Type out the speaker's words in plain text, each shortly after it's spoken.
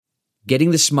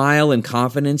Getting the smile and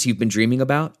confidence you've been dreaming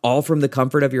about, all from the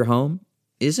comfort of your home,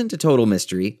 isn't a total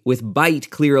mystery with Bite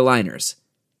clear aligners.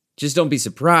 Just don't be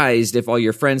surprised if all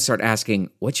your friends start asking,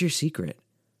 "What's your secret?"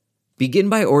 Begin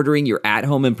by ordering your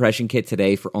at-home impression kit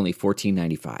today for only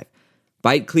 $14.95.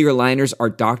 Bite clear aligners are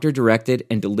doctor-directed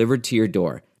and delivered to your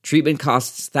door. Treatment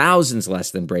costs thousands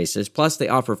less than braces, plus they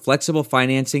offer flexible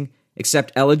financing,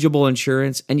 accept eligible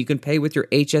insurance, and you can pay with your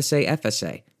HSA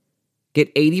FSA. Get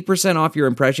 80% off your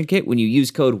impression kit when you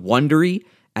use code WONDERY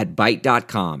at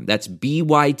Byte.com. That's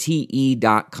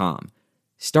BYTE.com.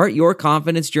 Start your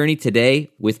confidence journey today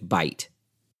with Byte.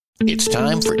 It's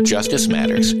time for Justice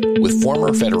Matters with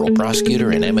former federal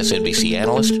prosecutor and MSNBC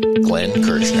analyst Glenn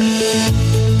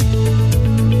Kirshner.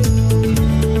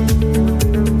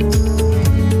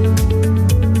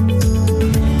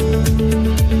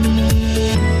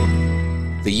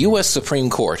 The U.S. Supreme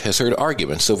Court has heard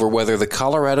arguments over whether the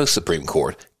Colorado Supreme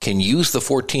Court can use the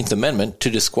 14th Amendment to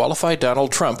disqualify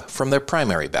Donald Trump from their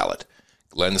primary ballot.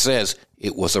 Glenn says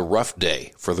it was a rough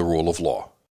day for the rule of law.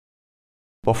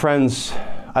 Well, friends,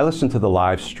 I listened to the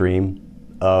live stream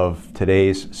of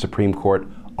today's Supreme Court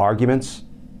arguments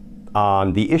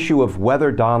on the issue of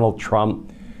whether Donald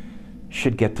Trump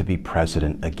should get to be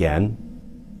president again,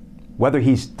 whether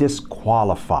he's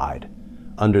disqualified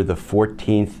under the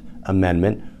 14th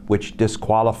Amendment, which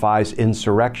disqualifies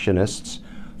insurrectionists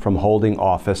from holding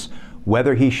office,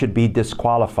 whether he should be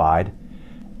disqualified,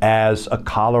 as a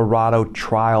Colorado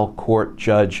trial court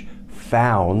judge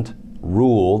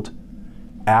ruled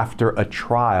after a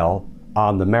trial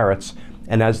on the merits,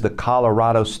 and as the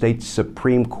Colorado State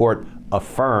Supreme Court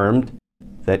affirmed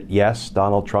that yes,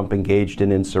 Donald Trump engaged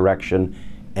in insurrection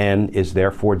and is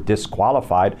therefore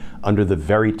disqualified under the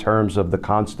very terms of the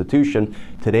Constitution.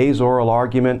 Today's oral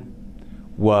argument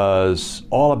was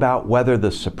all about whether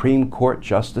the Supreme Court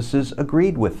justices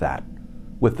agreed with that,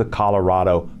 with the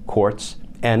Colorado courts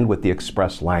and with the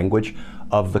express language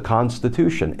of the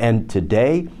Constitution. And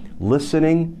today,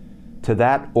 listening to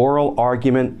that oral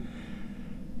argument,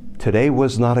 today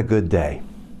was not a good day.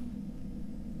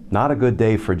 Not a good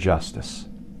day for justice.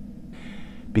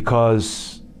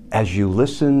 Because as you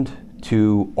listened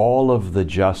to all of the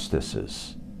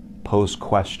justices pose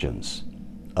questions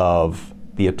of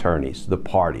the attorneys, the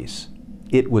parties,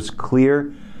 it was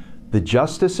clear the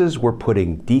justices were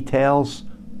putting details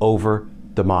over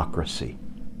democracy.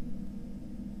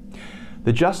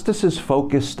 The justices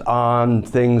focused on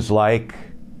things like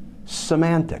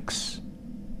semantics.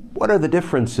 What are the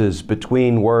differences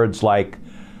between words like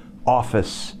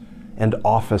office and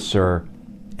officer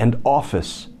and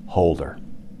office holder?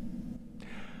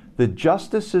 The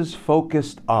justices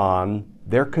focused on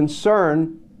their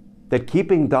concern that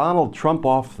keeping Donald Trump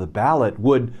off the ballot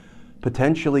would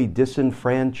potentially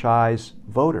disenfranchise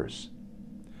voters.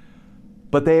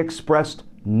 But they expressed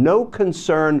no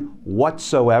concern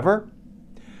whatsoever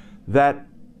that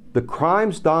the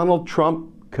crimes Donald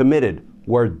Trump committed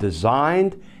were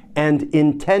designed and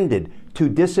intended to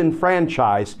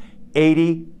disenfranchise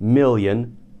 80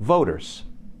 million voters.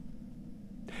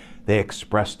 They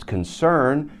expressed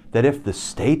concern that if the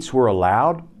states were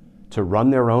allowed to run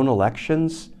their own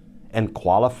elections and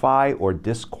qualify or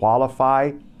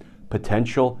disqualify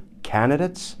potential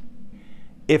candidates,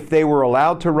 if they were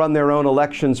allowed to run their own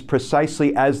elections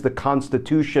precisely as the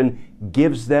Constitution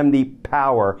gives them the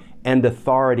power and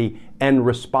authority and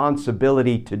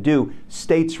responsibility to do,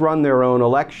 states run their own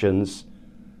elections,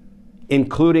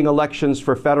 including elections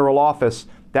for federal office.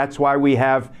 That's why we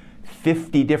have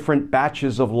 50 different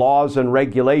batches of laws and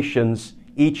regulations,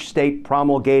 each state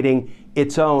promulgating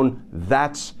its own.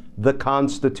 That's the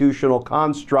constitutional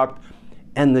construct.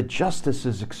 And the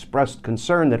justices expressed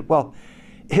concern that, well,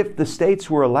 if the states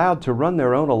were allowed to run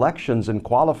their own elections and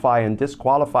qualify and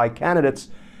disqualify candidates,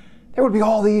 there would be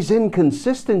all these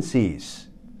inconsistencies.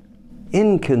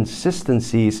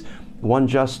 Inconsistencies, one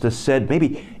justice said,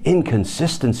 maybe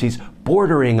inconsistencies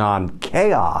bordering on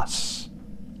chaos.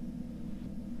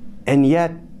 And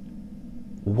yet,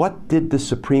 what did the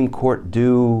Supreme Court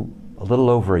do a little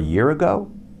over a year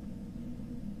ago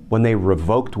when they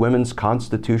revoked women's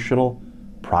constitutional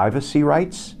privacy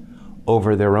rights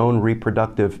over their own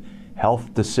reproductive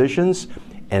health decisions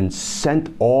and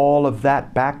sent all of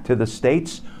that back to the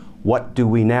states? What do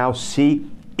we now see?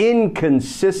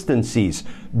 Inconsistencies,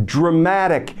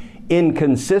 dramatic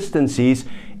inconsistencies,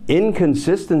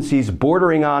 inconsistencies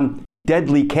bordering on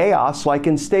deadly chaos like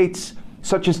in states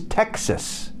such as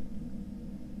Texas.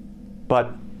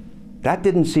 But that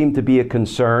didn't seem to be a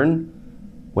concern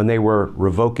when they were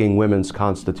revoking women's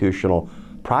constitutional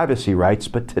privacy rights.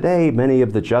 But today, many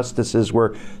of the justices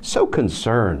were so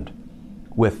concerned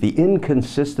with the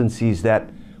inconsistencies that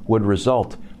would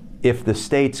result if the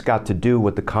states got to do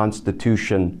what the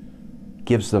Constitution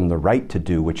gives them the right to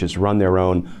do, which is run their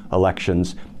own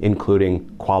elections, including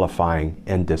qualifying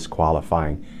and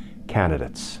disqualifying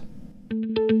candidates.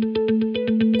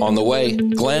 On the way,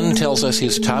 Glenn tells us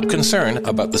his top concern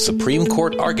about the Supreme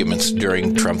Court arguments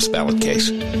during Trump's ballot case.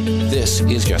 This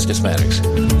is Justice Matters.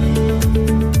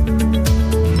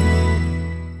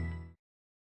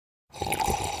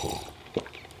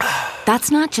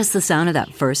 That's not just the sound of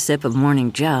that first sip of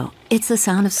Morning Joe. It's the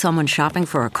sound of someone shopping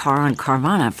for a car on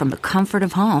Carvana from the comfort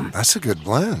of home. That's a good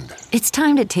blend. It's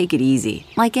time to take it easy,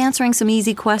 like answering some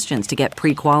easy questions to get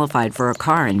pre-qualified for a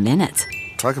car in minutes.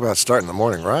 Talk about starting the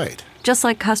morning right. Just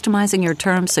like customizing your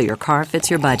terms so your car fits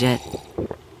your budget.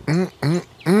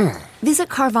 Visit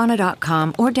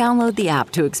Carvana.com or download the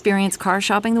app to experience car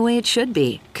shopping the way it should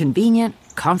be. Convenient,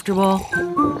 comfortable.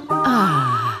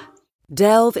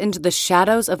 Delve into the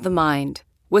shadows of the mind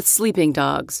with Sleeping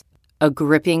Dogs, a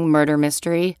gripping murder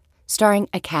mystery starring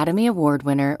Academy Award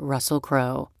winner Russell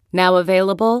Crowe. Now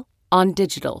available on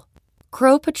digital.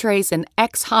 Crowe portrays an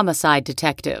ex-homicide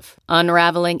detective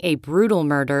unraveling a brutal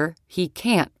murder he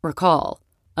can't recall.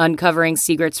 Uncovering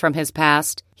secrets from his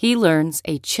past, he learns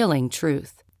a chilling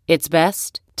truth. It's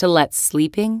best to let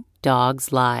sleeping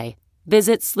dogs lie.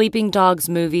 Visit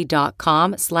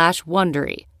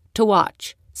sleepingdogsmovie.com/Wondery to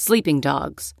watch Sleeping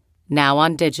Dogs, now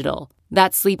on digital.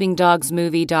 That's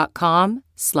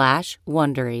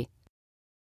sleepingdogsmovie.com/Wondery.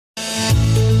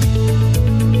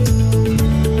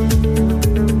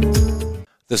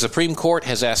 The Supreme Court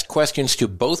has asked questions to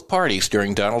both parties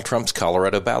during Donald Trump's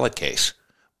Colorado ballot case.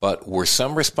 But were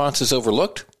some responses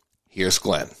overlooked? Here's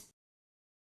Glenn.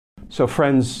 So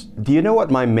friends, do you know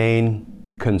what my main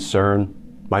concern,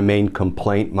 my main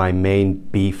complaint, my main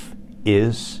beef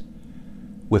is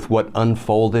with what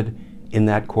unfolded in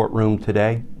that courtroom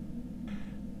today?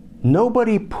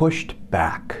 Nobody pushed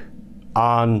back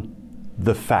on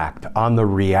the fact, on the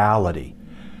reality,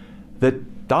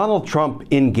 that Donald Trump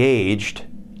engaged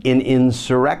in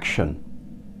insurrection.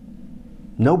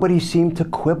 Nobody seemed to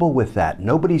quibble with that.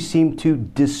 Nobody seemed to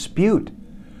dispute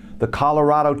the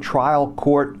Colorado trial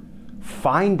court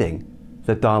finding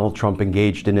that Donald Trump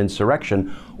engaged in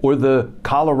insurrection, or the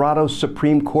Colorado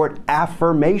Supreme Court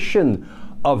affirmation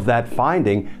of that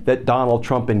finding that Donald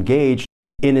Trump engaged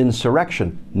in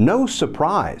insurrection. No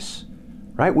surprise,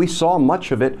 right? We saw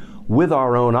much of it with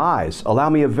our own eyes. Allow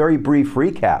me a very brief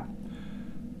recap.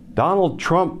 Donald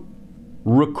Trump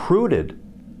recruited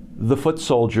the foot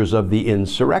soldiers of the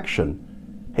insurrection.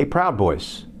 Hey, Proud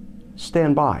Boys,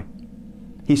 stand by.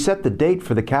 He set the date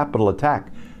for the Capitol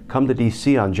attack. Come to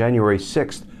D.C. on January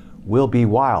 6th. Will be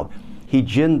wild. He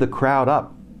ginned the crowd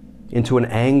up into an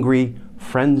angry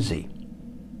frenzy.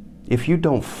 If you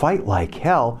don't fight like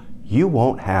hell, you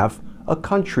won't have a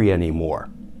country anymore.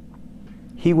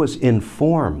 He was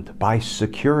informed by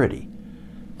security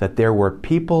that there were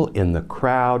people in the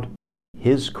crowd,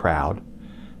 his crowd,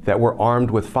 that were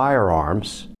armed with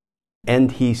firearms,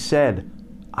 and he said,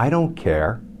 I don't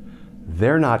care.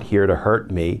 They're not here to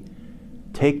hurt me.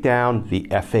 Take down the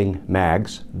effing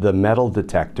mags, the metal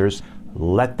detectors,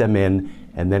 let them in,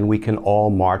 and then we can all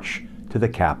march to the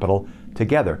Capitol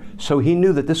together. So he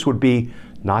knew that this would be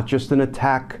not just an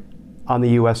attack on the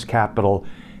U.S. Capitol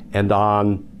and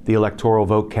on the electoral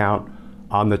vote count,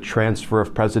 on the transfer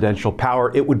of presidential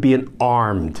power. It would be an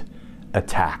armed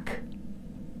attack.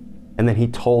 And then he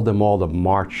told them all to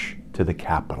march to the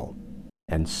Capitol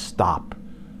and stop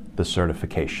the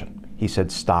certification. He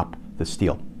said, stop the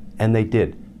steal. And they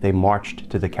did. They marched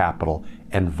to the Capitol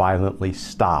and violently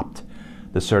stopped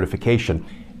the certification.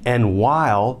 And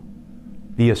while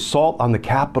the assault on the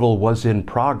Capitol was in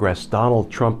progress,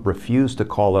 Donald Trump refused to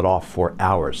call it off for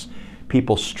hours.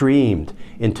 People streamed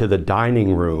into the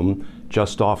dining room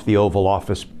just off the Oval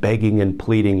Office, begging and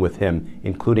pleading with him,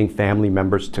 including family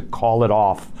members, to call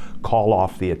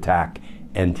off the attack,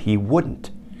 and he wouldn't.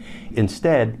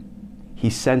 Instead, he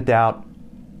sent out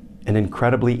an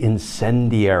incredibly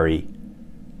incendiary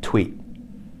tweet.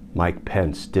 Mike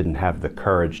Pence didn't have the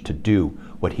courage to do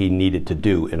what he needed to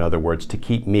do. In other words, to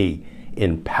keep me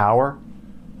in power.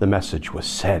 The message was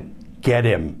sent. Get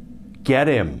him. Get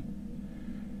him.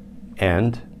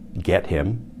 And get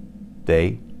him,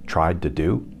 they tried to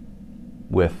do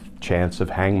with chance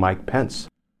of hang Mike Pence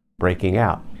breaking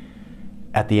out.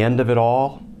 At the end of it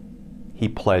all, he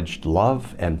pledged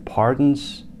love and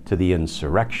pardons to the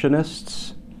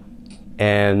insurrectionists,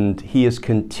 and he is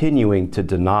continuing to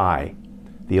deny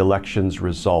the election's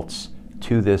results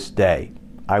to this day.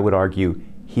 I would argue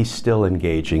he's still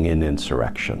engaging in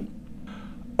insurrection.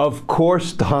 Of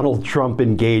course, Donald Trump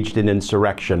engaged in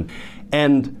insurrection,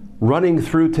 and running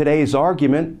through today's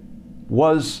argument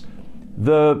was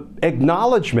the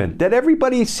acknowledgement that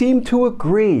everybody seemed to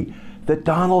agree that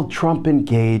Donald Trump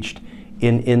engaged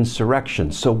in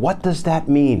insurrection. So what does that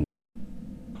mean?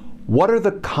 What are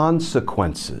the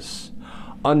consequences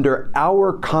under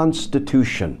our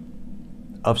Constitution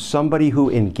of somebody who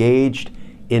engaged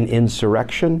in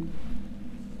insurrection?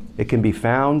 It can be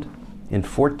found in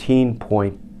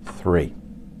 14.3.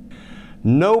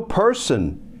 No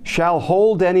person shall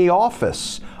hold any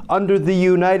office under the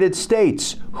United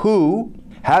States who,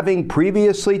 having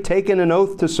previously taken an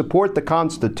oath to support the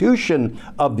Constitution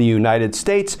of the United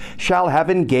States, shall have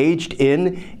engaged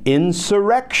in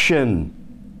insurrection.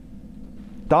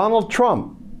 Donald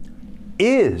Trump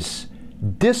is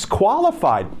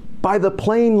disqualified by the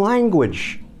plain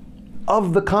language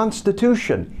of the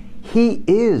Constitution. He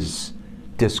is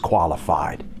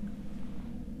disqualified.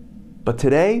 But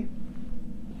today,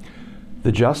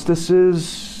 the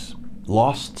justices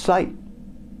lost sight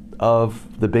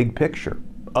of the big picture,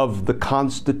 of the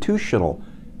constitutional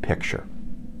picture.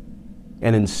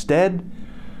 And instead,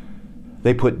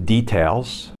 they put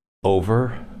details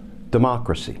over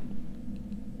democracy.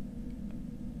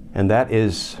 And that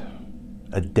is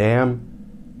a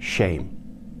damn shame.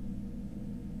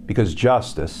 Because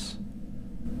justice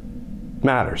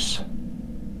matters.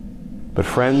 But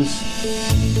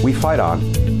friends, we fight on.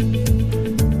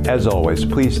 As always,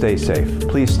 please stay safe.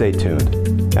 Please stay tuned.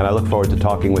 And I look forward to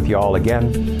talking with you all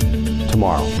again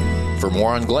tomorrow. For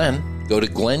more on Glenn, go to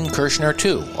Glenn Kirshner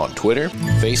 2 on Twitter,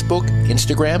 Facebook,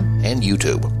 Instagram, and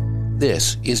YouTube.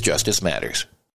 This is Justice Matters.